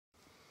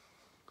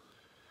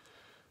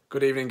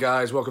Good evening,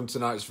 guys. Welcome to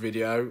tonight's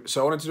video. So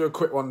I wanted to do a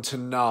quick one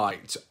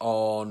tonight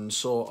on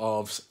sort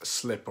of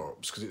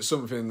slip-ups, because it's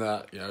something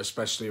that, you know,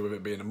 especially with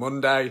it being a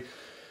Monday,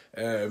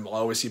 I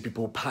always see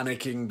people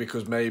panicking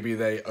because maybe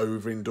they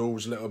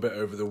overindulge a little bit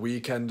over the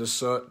weekend as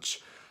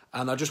such.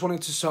 And I just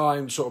wanted to try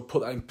and sort of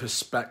put that in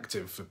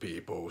perspective for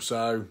people.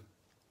 So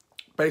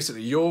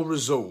basically, your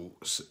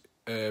results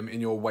in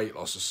your weight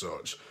loss as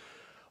such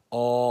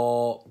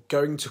are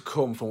going to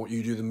come from what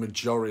you do the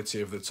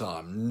majority of the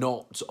time,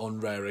 not on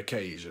rare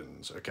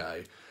occasions,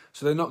 okay?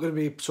 So they're not going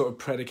to be sort of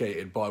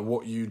predicated by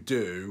what you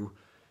do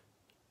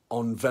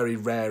on very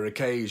rare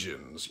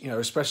occasions, you know,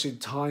 especially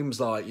times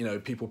like, you know,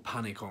 people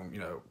panic on, you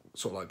know,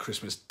 sort of like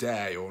Christmas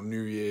Day or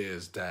New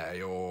Year's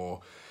Day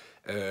or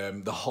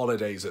the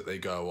holidays that they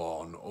go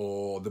on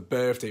or the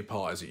birthday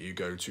parties that you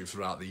go to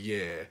throughout the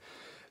year.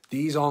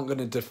 These aren't going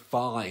to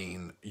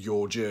define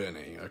your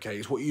journey, okay?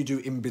 It's what you do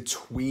in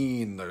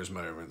between those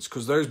moments,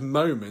 because those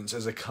moments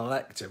as a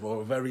collective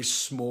are a very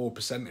small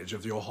percentage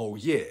of your whole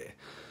year,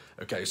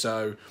 okay?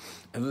 So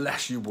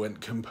unless you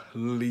went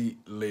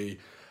completely,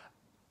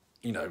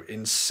 you know,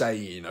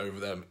 insane over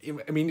them.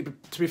 I mean,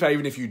 to be fair,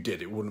 even if you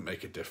did, it wouldn't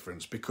make a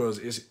difference because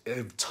it's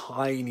a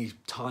tiny,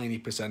 tiny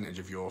percentage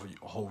of your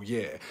whole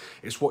year.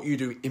 It's what you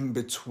do in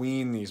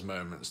between these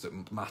moments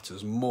that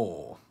matters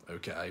more,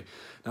 okay?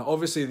 Now,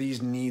 obviously,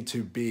 these need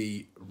to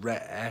be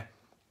rare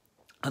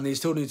and they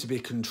still need to be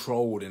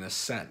controlled in a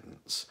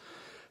sense,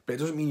 but it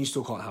doesn't mean you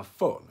still can't have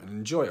fun and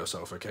enjoy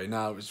yourself, okay?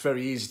 Now, it's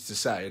very easy to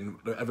say, and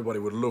everybody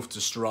would love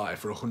to strive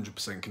for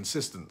 100%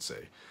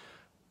 consistency,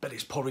 but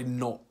it's probably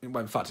not,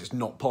 well, in fact, it's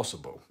not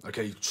possible,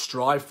 okay?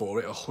 Strive for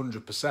it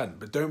 100%,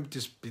 but don't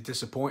just be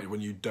disappointed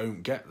when you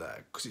don't get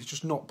there, because it's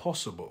just not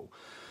possible.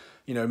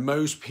 You know,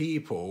 most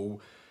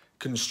people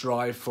can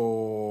strive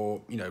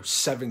for, you know,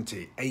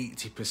 70,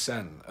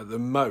 80% at the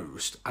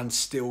most and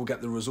still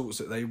get the results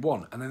that they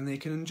want, and then they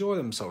can enjoy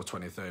themselves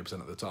 20, 30%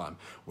 of the time,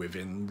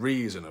 within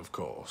reason, of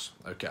course,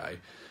 okay?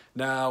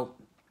 Now,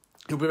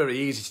 it'll be very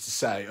easy to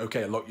say,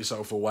 okay, lock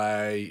yourself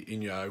away, you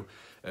know,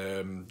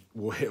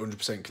 we'll hit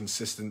 100%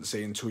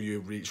 consistency until you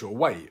reach your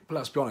weight. But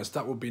let's be honest,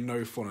 that would be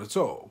no fun at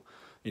all.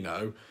 You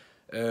know,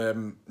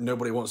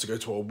 nobody wants to go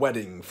to a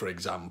wedding, for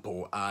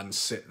example, and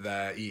sit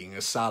there eating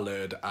a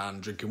salad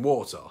and drinking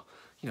water.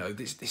 You know,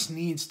 this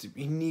needs to,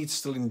 you need to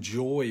still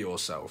enjoy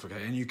yourself,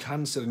 okay? And you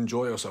can still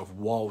enjoy yourself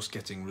whilst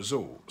getting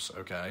results,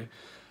 okay?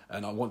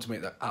 And I want to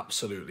make that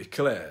absolutely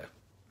clear.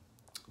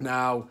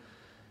 Now,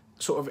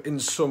 sort of in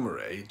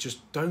summary,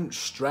 just don't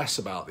stress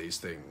about these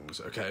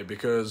things, okay?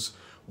 Because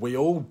we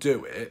all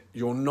do it.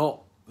 You're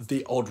not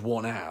the odd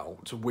one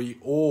out. We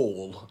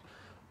all,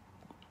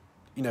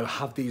 you know,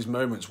 have these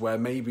moments where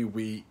maybe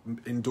we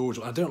indulge.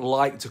 I don't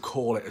like to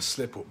call it a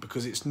slip up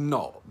because it's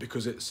not,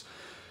 because it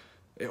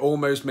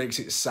almost makes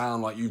it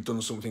sound like you've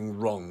done something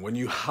wrong when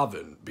you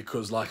haven't,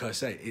 because like I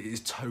say, it is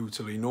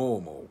totally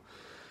normal.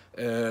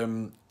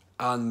 And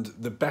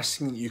the best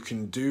thing that you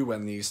can do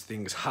when these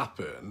things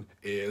happen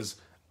is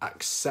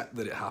accept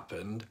that it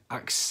happened,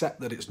 accept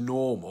that it's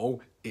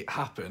normal, it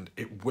happened,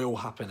 it will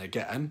happen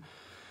again.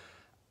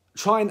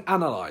 Try and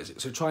analyse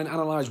it. So try and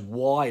analyse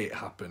why it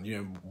happened. You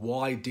know,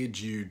 why did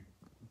you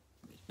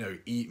know,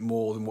 eat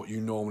more than what you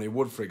normally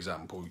would, for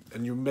example?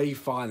 And you may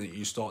find that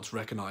you start to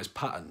recognise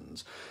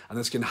patterns, and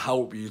this can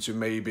help you to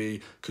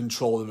maybe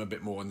control them a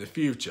bit more in the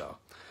future.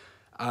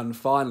 And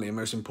finally, and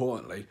most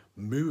importantly,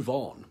 move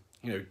on.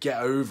 You know, get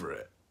over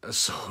it as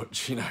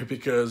such, you know,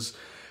 because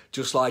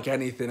just like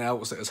anything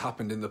else that has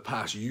happened in the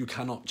past, you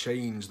cannot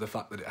change the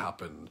fact that it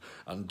happened.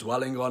 And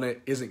dwelling on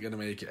it isn't going to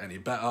make it any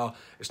better.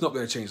 It's not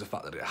going to change the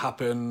fact that it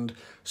happened.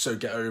 So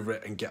get over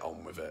it and get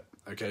on with it,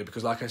 okay?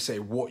 Because like I say,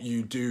 what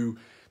you do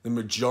the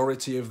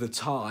majority of the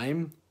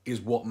time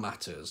is what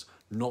matters.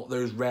 Not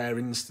those rare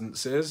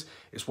instances.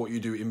 It's what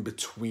you do in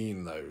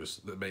between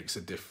those that makes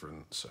a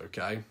difference,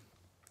 okay?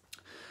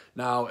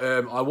 Now,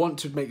 I want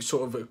to make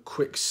sort of a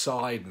quick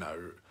side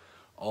note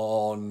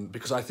on,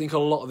 because I think a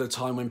lot of the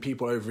time when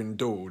people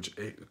overindulge,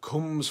 it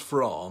comes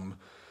from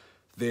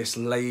this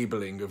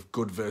labelling of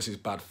good versus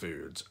bad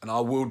foods. And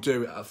I will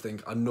do, I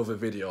think, another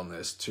video on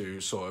this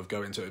to sort of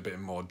go into it a bit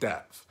more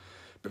depth.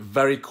 But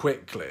very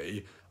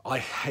quickly, I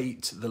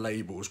hate the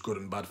labels good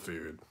and bad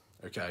food,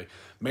 okay?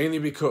 Mainly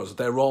because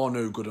there are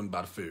no good and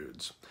bad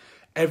foods.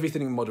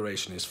 Everything in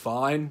moderation is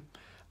fine.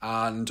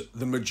 And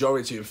the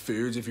majority of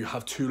foods, if you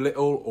have too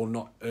little or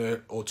not,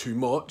 or too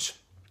much,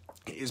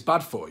 it is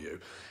bad for you.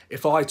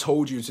 If I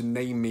told you to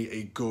name me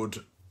a good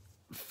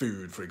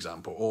food, for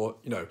example, or,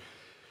 you know,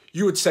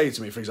 you would say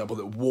to me, for example,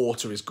 that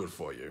water is good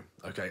for you,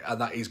 okay? And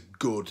that is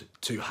good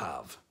to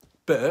have.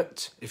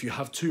 But if you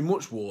have too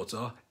much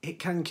water, it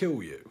can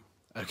kill you,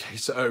 okay?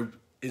 So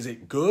is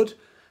it good?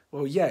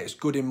 Well, yeah, it's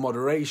good in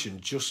moderation,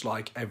 just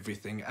like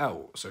everything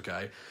else,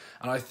 okay?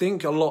 And I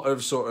think a lot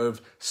of sort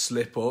of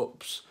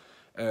slip-ups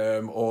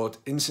or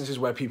instances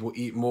where people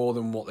eat more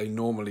than what they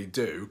normally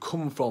do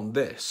come from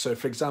this. So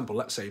for example,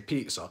 let's say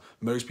pizza.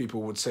 Most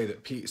people would say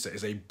that pizza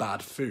is a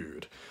bad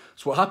food.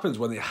 So what happens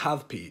when they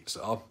have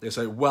pizza, they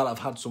say, well, I've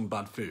had some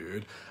bad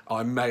food,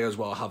 I may as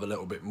well have a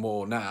little bit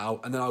more now,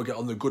 and then I'll get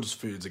on the good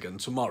foods again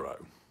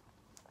tomorrow.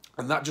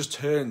 And that just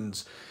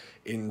turns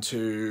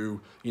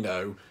into, you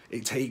know,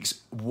 it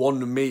takes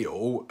one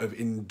meal of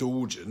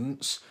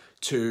indulgence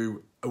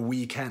to a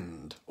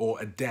weekend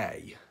or a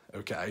day,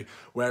 okay?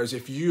 Whereas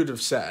if you'd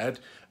have said,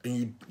 and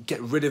you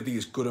get rid of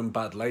these good and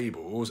bad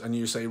labels, and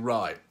you say,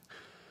 right,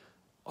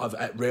 I've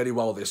ate really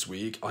well this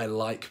week, I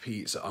like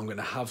pizza, I'm going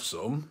to have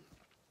some,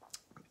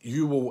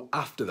 you will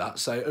after that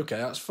say, okay,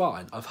 that's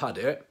fine, I've had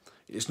it,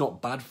 it's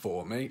not bad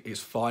for me,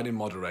 it's fine in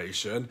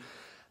moderation,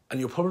 and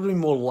you're probably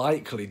more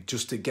likely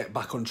just to get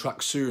back on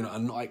track sooner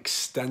and not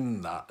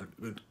extend that,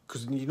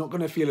 because you're not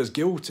going to feel as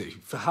guilty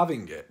for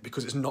having it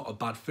because it's not a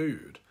bad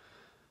food.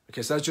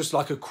 Okay, so that's just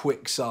like a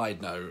quick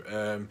side note.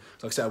 Like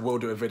I said, I will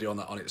do a video on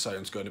that on its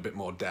own to go in a bit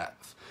more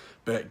depth.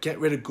 But get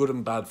rid of good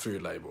and bad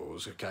food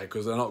labels, okay,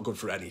 because they're not good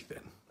for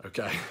anything,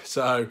 okay?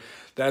 So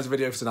there's a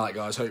video for tonight,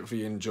 guys.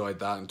 Hopefully you enjoyed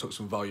that and took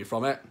some value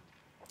from it.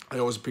 I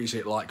always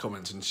appreciate like,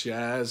 comments and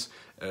shares.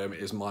 It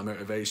is my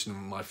motivation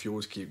and my fuel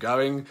to keep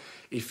going.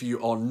 If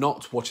you are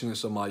not watching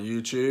this on my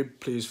YouTube,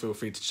 please feel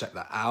free to check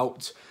that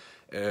out.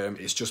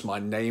 It's just my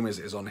name as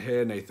it is on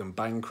here, Nathan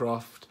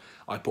Bancroft.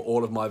 I put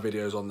all of my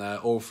videos on there,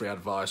 all free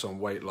advice on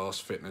weight loss,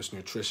 fitness,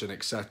 nutrition,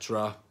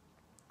 etc.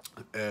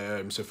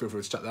 So feel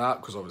free to check that out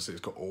because obviously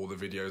it's got all the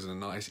videos in a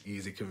nice,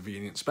 easy,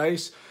 convenient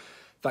space.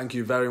 Thank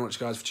you very much,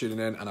 guys, for tuning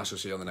in, and I shall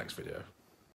see you on the next video.